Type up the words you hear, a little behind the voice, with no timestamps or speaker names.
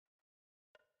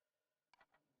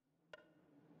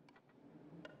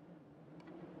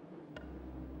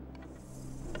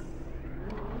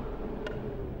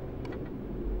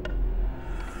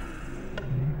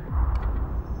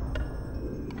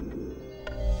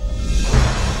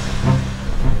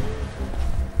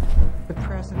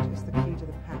present is the key to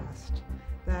the past.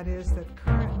 That is, that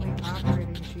currently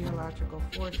operating geological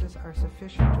forces are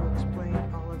sufficient to explain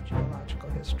all of geological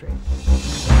history.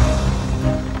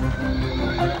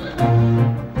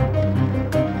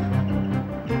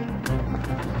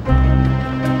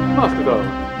 Master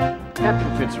Darwin,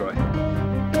 Captain Fitzroy.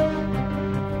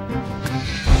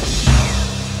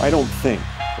 I don't think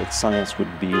that science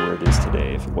would be where it is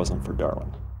today if it wasn't for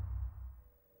Darwin.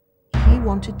 He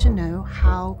wanted to know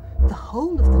how the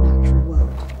whole of the natural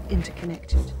world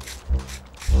interconnected.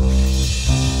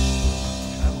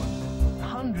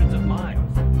 Hundreds of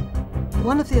miles.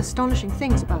 One of the astonishing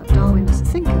things about Darwin as a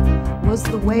thinker was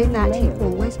the way that he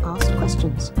always asked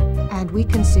questions. And we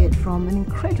can see it from an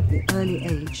incredibly early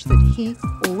age that he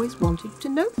always wanted to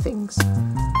know things.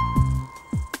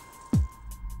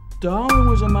 Darwin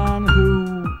was a man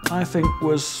who, I think,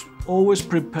 was always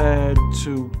prepared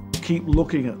to keep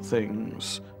looking at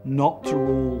things, not to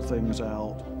rule things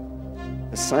out.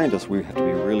 As scientists, we have to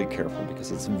be really careful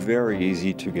because it's very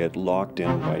easy to get locked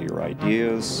in by your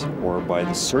ideas or by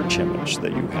the search image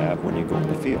that you have when you go in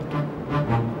the field.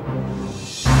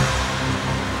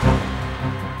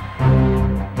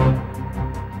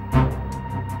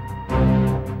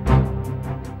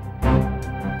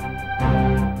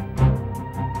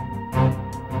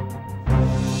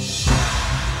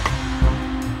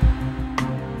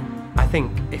 I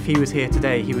think if he was here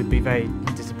today, he would be very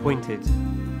disappointed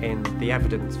in the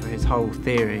evidence for his whole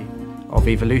theory of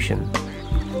evolution.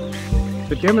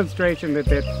 The demonstration that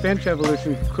finch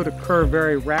evolution could occur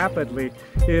very rapidly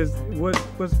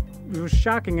was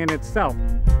shocking in itself.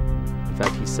 In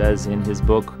fact, he says in his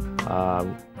book,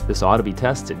 this ought to be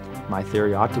tested. My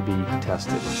theory ought to be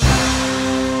tested.